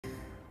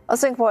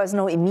Singapore has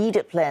no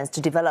immediate plans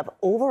to develop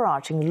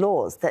overarching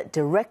laws that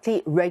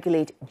directly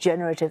regulate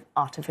generative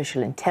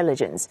artificial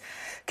intelligence.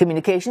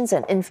 Communications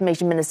and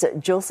Information Minister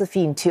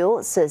Josephine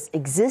Teo says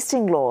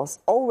existing laws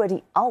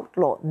already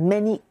outlaw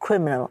many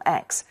criminal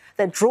acts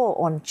that draw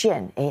on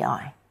Gen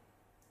AI.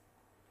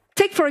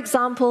 Take, for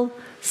example,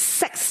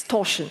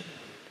 sextortion,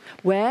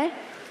 where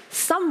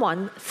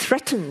someone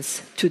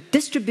threatens to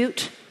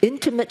distribute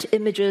intimate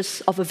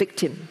images of a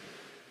victim.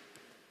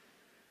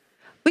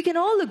 We can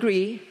all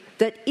agree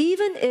that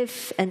even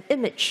if an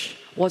image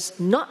was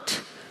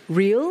not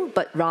real,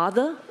 but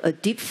rather a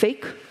deep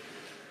fake,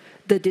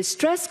 the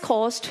distress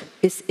caused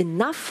is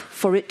enough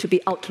for it to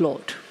be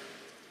outlawed.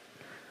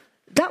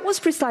 That was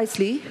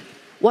precisely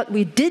what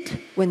we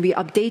did when we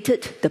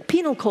updated the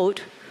penal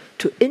code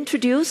to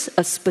introduce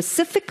a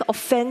specific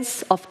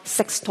offence of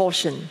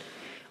sextortion.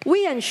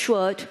 We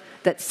ensured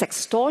that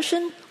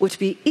sextortion would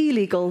be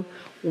illegal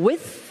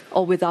with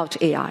or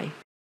without AI.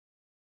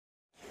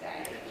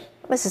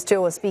 Mrs.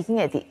 Teo was speaking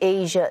at the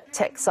Asia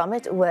Tech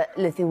Summit, where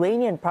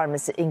Lithuanian Prime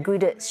Minister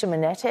Ingrida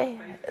Šimonytė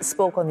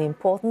spoke on the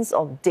importance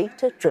of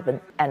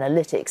data-driven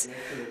analytics.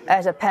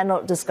 At a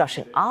panel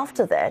discussion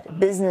after that,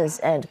 business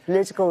and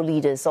political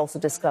leaders also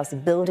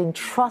discussed building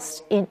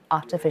trust in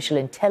artificial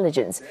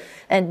intelligence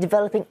and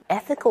developing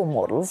ethical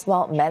models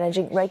while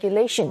managing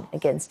regulation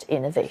against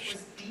innovation.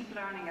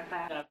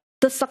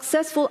 The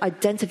successful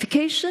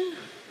identification,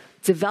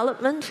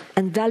 development,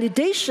 and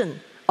validation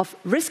of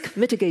risk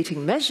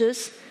mitigating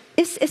measures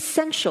is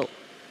essential,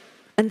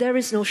 and there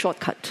is no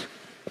shortcut.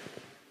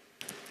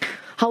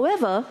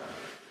 However,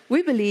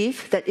 we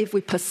believe that if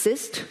we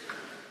persist,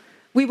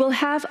 we will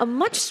have a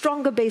much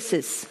stronger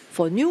basis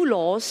for new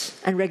laws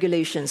and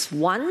regulations,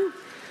 one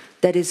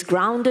that is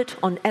grounded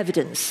on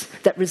evidence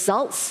that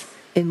results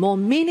in more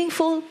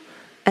meaningful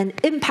and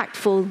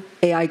impactful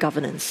AI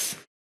governance.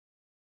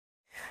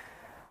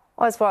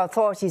 As far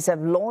authorities have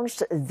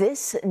launched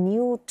this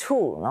new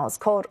tool. Now it's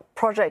called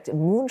Project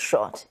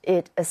Moonshot.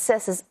 It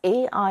assesses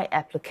AI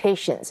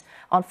applications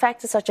on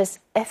factors such as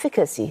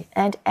efficacy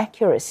and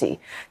accuracy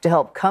to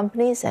help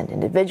companies and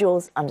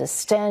individuals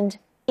understand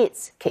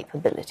its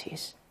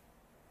capabilities.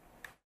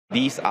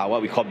 These are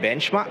what we call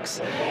benchmarks.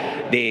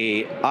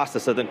 They ask a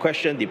certain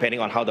question depending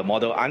on how the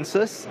model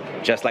answers,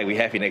 just like we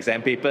have in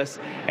exam papers,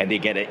 and they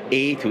get an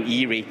A to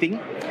E rating.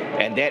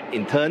 And that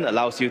in turn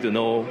allows you to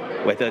know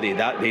whether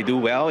they do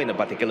well in a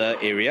particular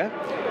area,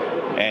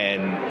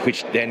 and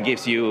which then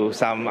gives you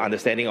some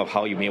understanding of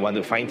how you may want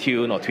to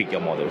fine-tune or tweak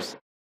your models.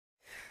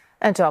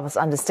 And to help us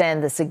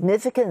understand the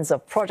significance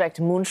of Project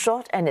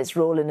Moonshot and its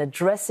role in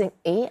addressing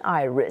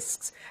AI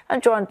risks,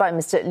 I'm joined by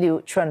Mr.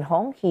 Lew Chuen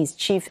Hong. He's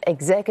Chief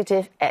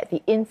Executive at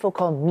the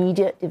Infocomm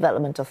Media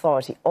Development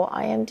Authority, or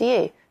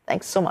IMDA.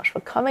 Thanks so much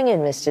for coming in,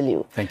 Mr.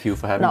 Lew. Thank you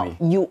for having me.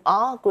 Now, you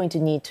are going to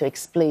need to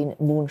explain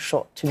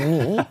Moonshot to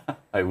me.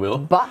 I will.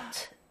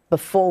 But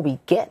before we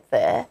get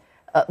there,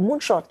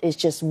 Moonshot is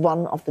just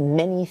one of the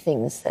many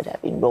things that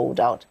have been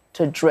rolled out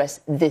to address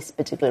this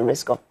particular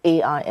risk of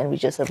AI, and we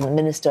just heard from the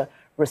Minister,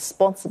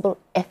 responsible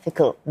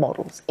ethical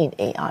models in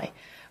AI.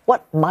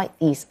 What might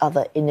these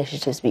other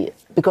initiatives be?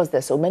 Because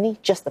there's so many,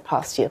 just the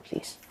past year,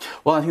 please.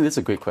 Well, I think that's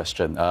a great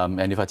question.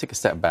 And if I take a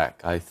step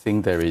back, I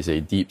think there is a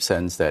deep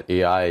sense that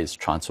AI is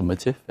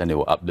transformative and it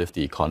will uplift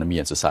the economy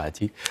and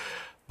society.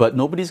 But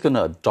nobody's going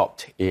to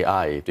adopt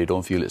AI if they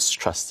don't feel it's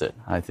trusted.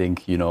 I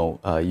think, you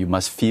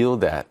must feel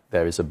that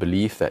there is a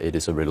belief that it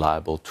is a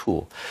reliable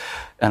tool.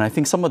 And I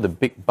think some of the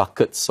big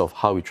buckets of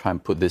how we try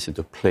and put this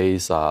into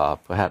place are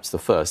perhaps the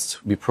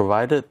first. We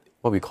provided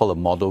what we call a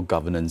model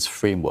governance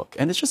framework.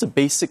 And it's just a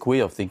basic way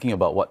of thinking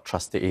about what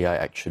trusted AI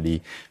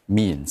actually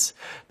means.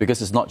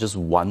 Because it's not just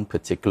one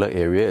particular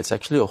area, it's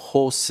actually a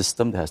whole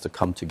system that has to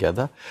come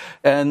together.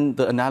 And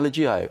the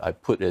analogy I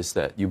put is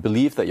that you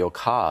believe that your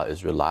car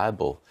is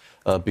reliable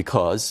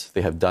because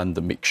they have done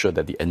to make sure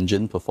that the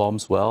engine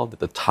performs well,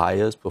 that the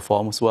tires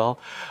performs well,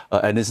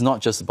 and it's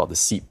not just about the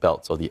seat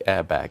belts or the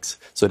airbags.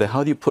 So then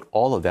how do you put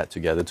all of that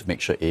together to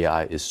make sure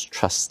AI is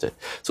trusted?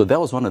 So that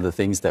was one of the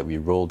things that we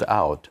rolled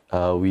out.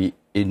 We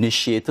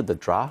initiated the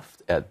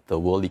draft at the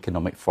World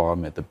Economic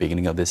Forum at the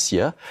beginning of this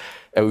year.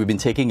 And we've been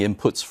taking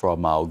inputs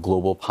from our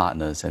global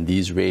partners, and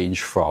these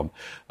range from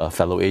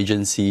fellow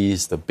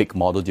agencies, the big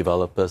model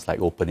developers like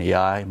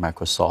OpenAI,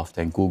 Microsoft,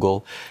 and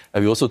Google.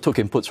 And we also took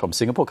inputs from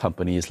Singapore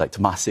companies like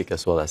Temasek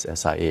as well as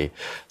SIA.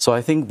 So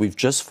I think we've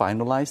just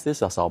finalized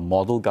this as our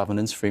model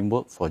governance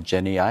framework for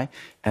Gen AI,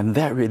 and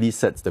that really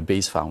sets the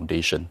base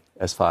foundation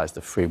as far as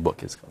the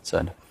framework is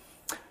concerned.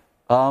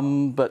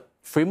 But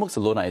frameworks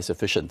alone are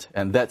insufficient,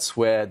 and that's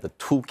where the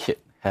toolkit,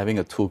 having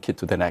a toolkit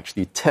to then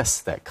actually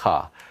test that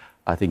car,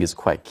 I think is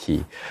quite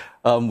key.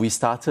 We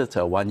started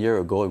 1 year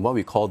ago in what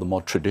we call the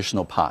more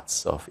traditional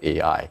parts of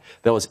AI.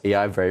 There was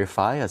AI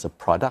Verify as a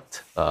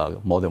product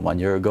more than 1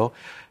 year ago.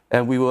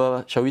 And we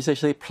were, shall we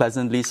say,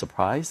 pleasantly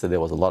surprised that there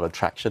was a lot of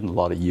traction, a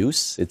lot of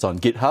use. It's on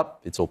GitHub,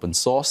 it's open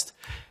sourced.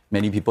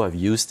 Many people have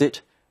used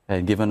it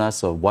and given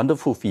us a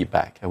wonderful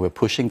feedback, and we're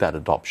pushing that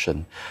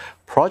adoption.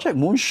 Project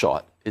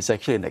Moonshot is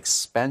actually an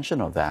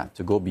expansion of that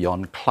to go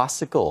beyond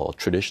classical or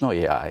traditional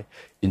AI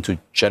into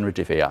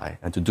generative AI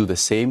and to do the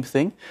same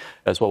thing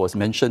as what was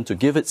mentioned, to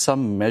give it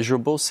some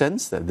measurable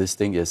sense that this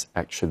thing is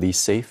actually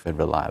safe and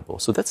reliable.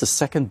 So that's the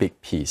second big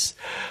piece.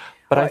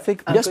 But I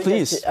think, yes,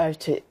 please. I have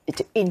to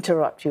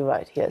interrupt you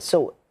right here.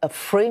 So a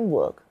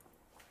framework,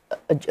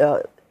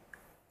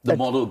 the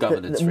model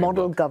governance the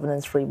model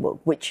governance framework,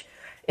 which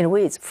in a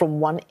way is from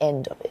one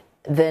end of it.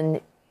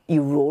 Then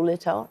you roll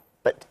it out,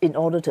 but in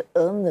order to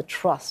earn the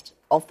trust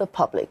of the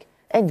public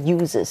and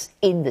users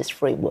in this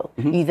framework,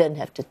 you then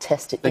have to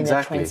test it in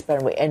a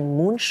transparent way. And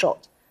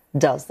Moonshot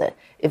does that.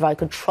 If I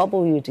could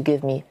trouble you to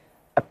give me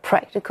a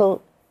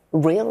practical,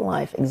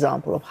 real-life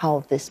example of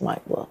how this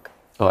might work.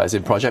 Oh, as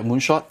in Project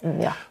Moonshot?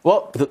 Yeah.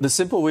 Well, the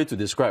simple way to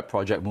describe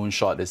Project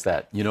Moonshot is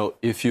that, you know,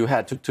 if you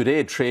had to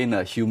today train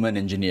a human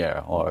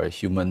engineer or a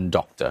human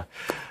doctor,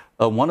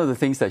 one of the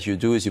things that you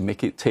do is you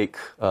make it take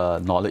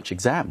knowledge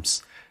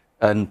exams.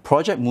 And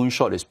Project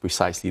Moonshot is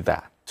precisely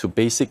that, to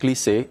basically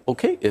say,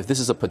 okay, if this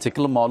is a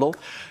particular model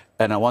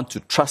and I want to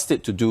trust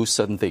it to do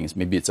certain things,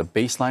 maybe it's a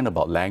baseline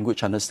about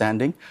language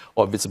understanding,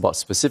 or if it's about a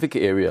specific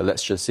area,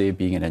 let's just say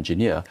being an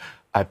engineer,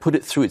 I put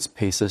it through its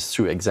paces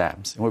through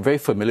exams. And we're very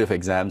familiar with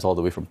exams all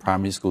the way from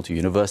primary school to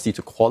university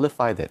to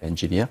qualify that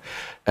engineer.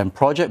 And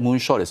Project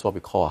Moonshot is what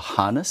we call a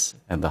harness,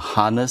 and the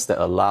harness that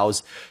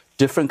allows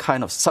different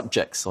kind of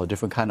subjects or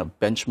different kind of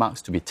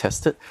benchmarks to be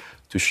tested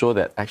to show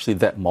that actually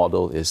that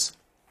model is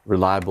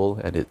reliable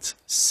and it's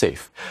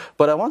safe.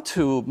 But I want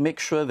to make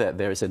sure that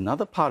there is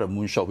another part of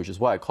Moonshot, which is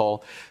what I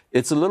call,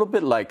 it's a little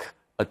bit like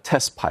a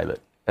test pilot.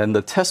 And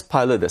the test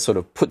pilot that sort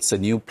of puts a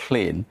new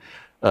plane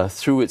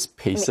through its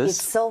paces. I mean,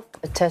 itself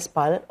a test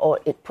pilot, or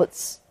it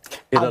puts...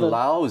 It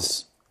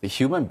allows the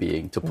human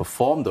being to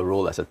perform the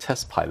role as a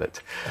test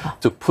pilot,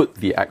 to put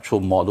the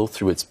actual model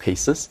through its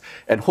paces.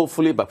 And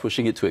hopefully by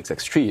pushing it to its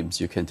extremes,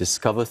 you can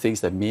discover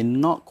things that may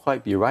not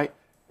quite be right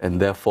and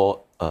therefore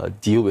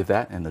deal with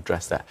that and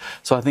address that.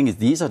 So I think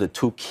these are the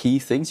two key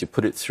things. You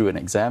put it through an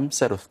exam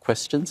set of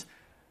questions,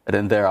 and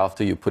then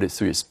thereafter you put it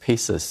through its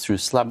paces, through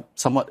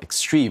somewhat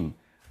extreme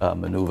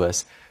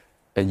maneuvers,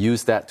 and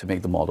use that to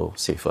make the model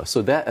safer.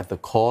 So that at the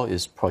core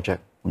is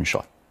Project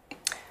Moonshot.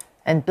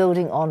 And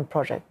building on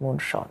Project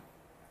Moonshot,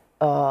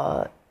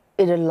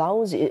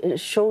 it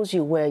shows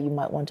you where you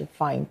might want to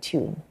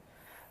fine-tune.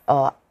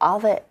 Are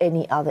there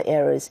any other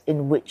areas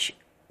in which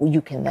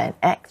you can then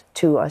act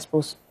to, I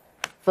suppose,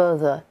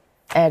 further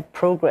add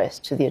progress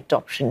to the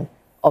adoption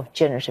of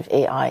generative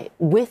AI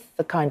with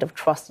the kind of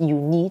trust you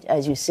need?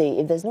 As you say,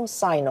 if there's no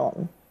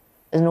sign-on,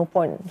 there's no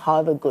point,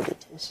 however good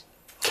it is.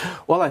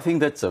 Well, I think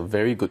that's a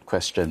very good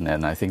question,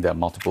 and I think there are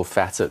multiple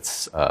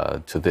facets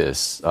to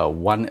this.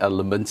 One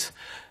element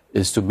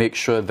is to make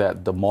sure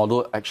that the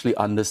model actually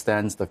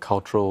understands the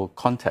cultural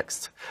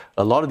context.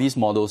 A lot of these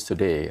models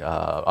today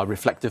are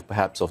reflective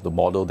perhaps of the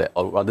model that,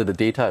 or rather the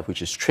data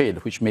which is trained,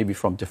 which may be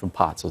from different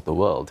parts of the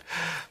world.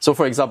 So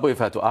for example, if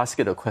I had to ask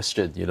it a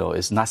question, you know,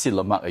 is nasi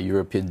lemak a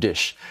European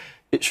dish?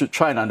 It should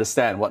try and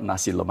understand what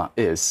nasi lemak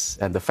is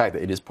and the fact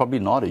that it is probably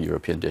not a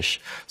European dish.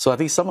 So I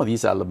think some of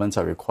these elements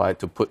are required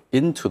to put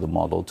into the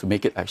model to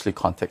make it actually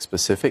context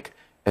specific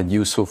and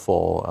useful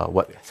for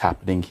what is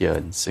happening here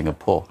in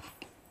Singapore.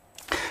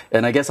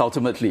 And I guess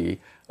ultimately,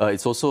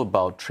 it's also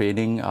about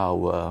training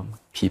our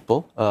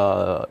people.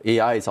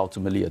 AI is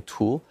ultimately a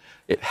tool.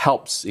 It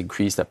helps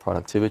increase their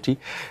productivity.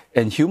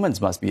 And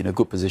humans must be in a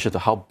good position to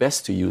how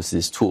best to use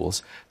these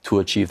tools to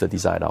achieve the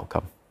desired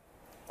outcome.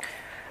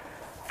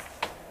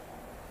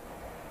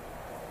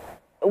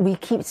 We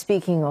keep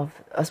speaking of,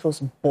 I suppose,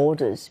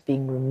 borders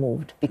being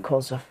removed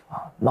because of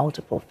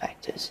multiple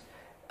factors.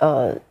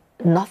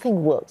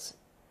 Nothing works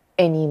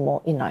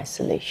anymore in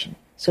isolation.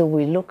 So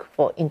we look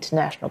for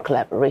international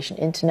collaboration,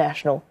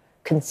 international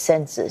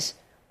consensus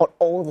on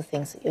all the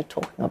things that you're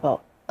talking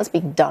about. What's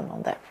being done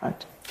on that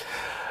front?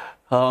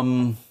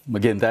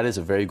 Again, that is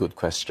a very good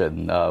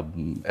question.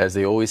 As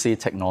they always say,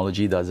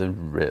 technology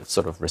doesn't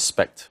sort of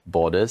respect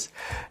borders.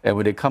 And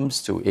when it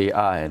comes to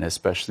AI, and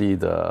especially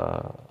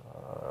the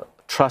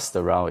trust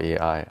around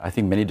AI, I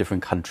think many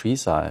different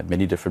countries,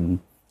 many different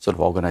sort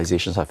of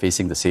organizations are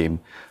facing the same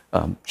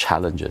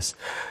challenges.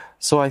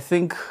 So I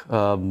think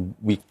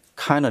we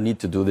kind of need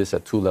to do this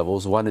at two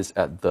levels. One is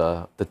at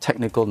the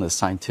technical and the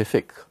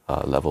scientific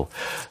level.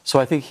 So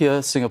I think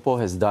here Singapore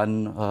has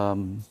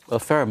done a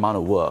fair amount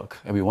of work,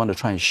 and we want to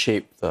try and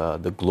shape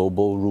the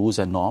global rules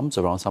and norms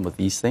around some of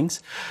these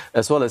things,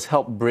 as well as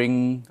help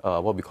bring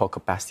what we call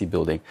capacity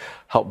building,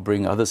 help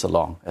bring others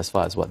along as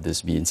far as what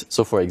this means.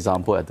 So for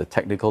example, at the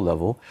technical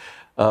level,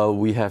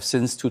 we have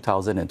since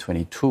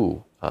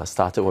 2022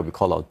 started what we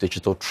call our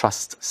Digital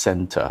Trust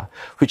Center,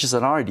 which is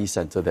an R&D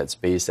center that's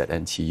based at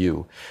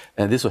NTU.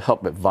 And this will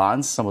help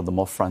advance some of the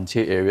more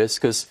frontier areas,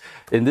 because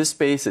in this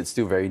space, it's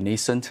still very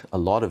nascent. A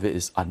lot of it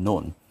is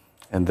unknown.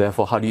 And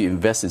therefore, how do you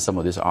invest in some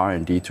of this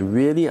R&D to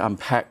really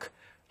unpack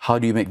How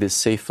do you make this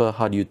safer?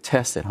 How do you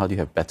test? And how do you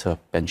have better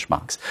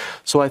benchmarks?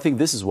 So I think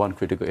this is one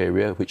critical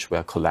area which we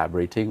are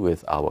collaborating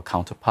with our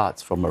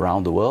counterparts from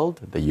around the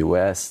world, the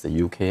US,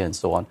 the UK, and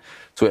so on,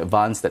 to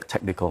advance that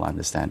technical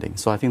understanding.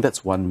 So I think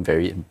that's one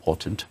very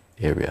important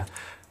area.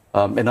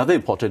 Another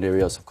important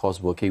area is, of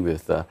course, working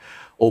with the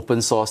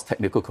open source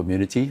technical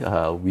community.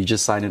 We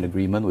just signed an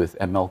agreement with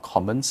ML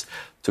Commons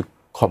to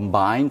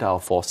combine our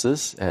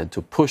forces and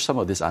to push some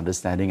of this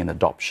understanding and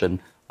adoption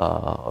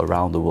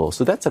around the world.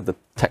 So that's at the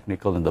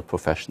technical and the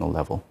professional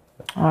level.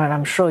 All right,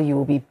 I'm sure you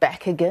will be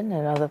back again at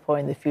another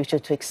point in the future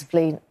to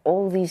explain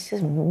all these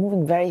things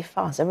moving very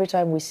fast. Every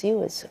time we see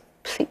you, it's a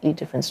completely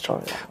different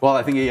story. Well,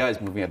 I think AI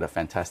is moving at a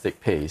fantastic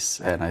pace.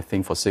 And I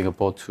think for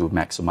Singapore to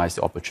maximize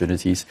the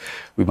opportunities,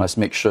 we must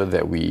make sure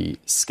that we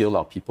skill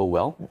our people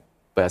well.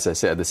 But as I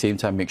said, at the same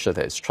time, make sure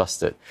that it's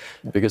trusted.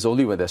 Because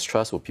only when there's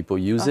trust will people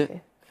use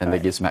it, and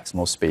that gives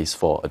maximal space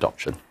for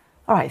adoption.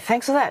 All right,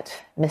 thanks for that,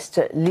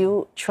 Mr.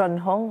 Lew Chuen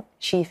Hong,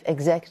 Chief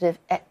Executive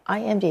at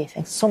IMDA.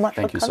 Thanks so much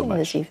for coming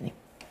this evening.